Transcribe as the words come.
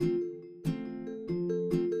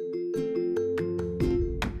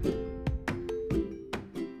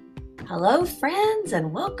Hello, friends,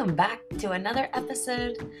 and welcome back to another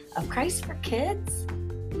episode of Christ for Kids.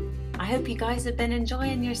 I hope you guys have been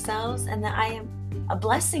enjoying yourselves and that I am a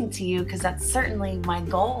blessing to you because that's certainly my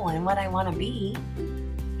goal and what I want to be.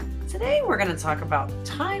 Today, we're going to talk about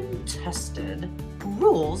time-tested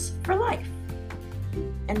rules for life.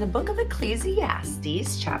 In the book of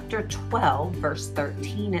Ecclesiastes, chapter 12, verse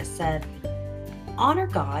 13, it said, "Honor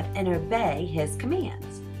God and obey His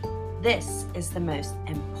commands. This is the most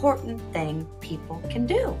important thing people can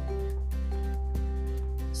do."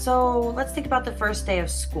 So let's think about the first day of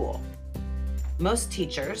school. Most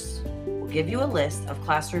teachers will give you a list of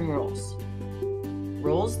classroom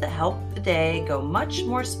rules that help the day go much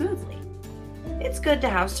more smoothly. It's good to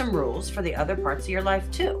have some rules for the other parts of your life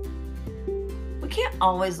too. We can't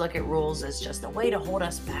always look at rules as just a way to hold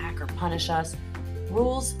us back or punish us.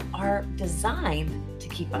 Rules are designed to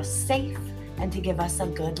keep us safe and to give us a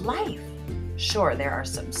good life. Sure, there are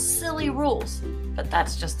some silly rules, but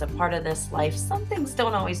that's just a part of this life. Some things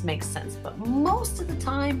don't always make sense, but most of the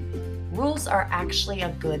time, rules are actually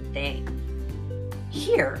a good thing.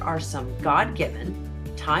 Here are some God-given,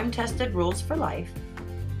 time-tested rules for life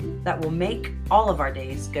that will make all of our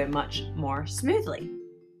days go much more smoothly.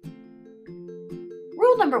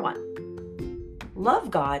 Rule number 1,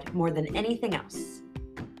 love God more than anything else.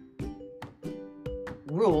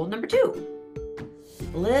 Rule number 2,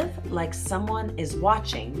 live like someone is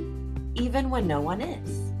watching, even when no one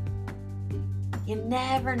is. You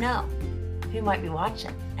never know who might be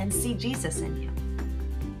watching and see Jesus in you.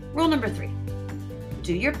 Rule number 3,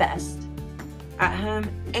 do your best at home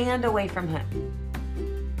and away from home.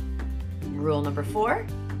 Rule number 4,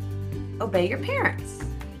 obey your parents.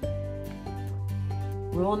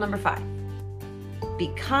 Rule number 5, be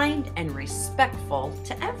kind and respectful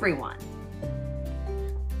to everyone.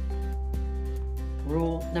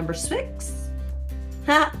 Rule number 6.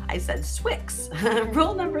 I said Swix.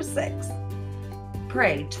 Rule number 6.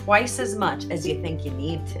 Pray twice as much as you think you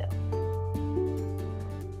need to.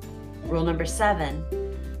 Rule number 7.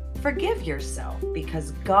 Forgive yourself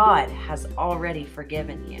because God has already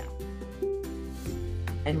forgiven you.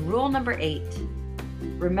 And rule number 8.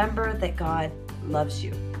 Remember that God loves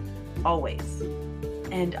you. Always.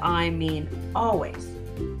 And I mean always.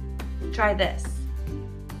 Try this.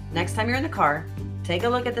 Next time you're in the car, take a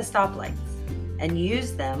look at the stoplights and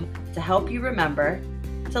use them to help you remember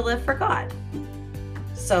to live for God.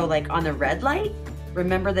 So like on the red light,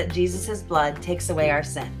 remember that Jesus' blood takes away our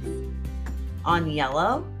sins. On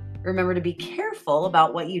yellow, remember to be careful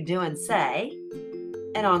about what you do and say.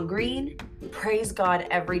 And on green, praise God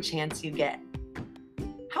every chance you get.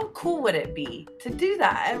 How cool would it be to do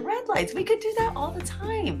that at red lights? We could do that all the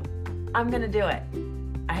time. I'm going to do it.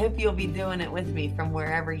 I hope you'll be doing it with me from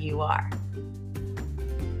wherever you are.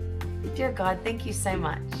 Dear God, thank you so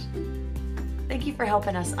much. Thank you for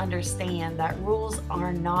helping us understand that rules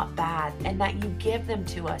are not bad and that you give them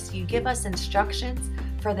to us. You give us instructions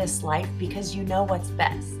for this life because you know what's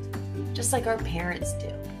best, just like our parents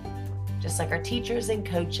do, just like our teachers and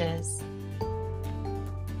coaches.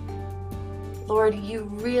 Lord, you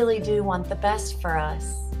really do want the best for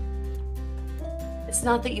us. It's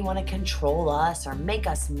not that you want to control us or make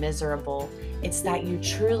us miserable. It's that you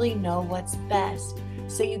truly know what's best.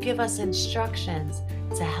 So you give us instructions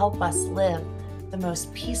to help us live the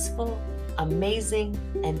most peaceful, amazing,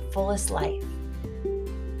 and fullest life.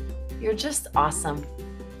 You're just awesome.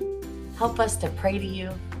 Help us to pray to you.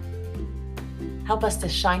 Help us to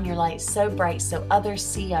shine your light so bright so others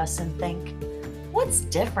see us and think, what's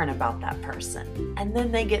different about that person? And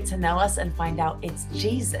then they get to know us and find out it's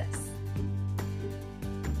Jesus.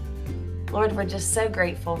 Lord, we're just so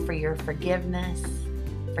grateful for your forgiveness,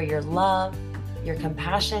 for your love, your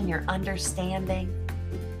compassion, your understanding,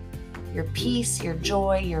 your peace, your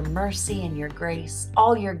joy, your mercy, and your grace,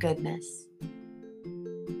 all your goodness.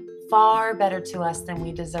 Far better to us than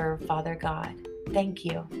we deserve, Father God. Thank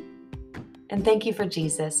you. And thank you for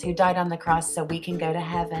Jesus, who died on the cross so we can go to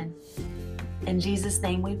heaven. In Jesus'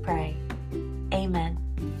 name we pray. Amen.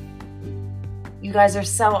 You guys are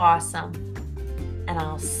so awesome. And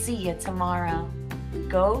I'll see you tomorrow.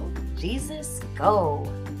 Go, Jesus,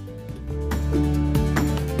 go.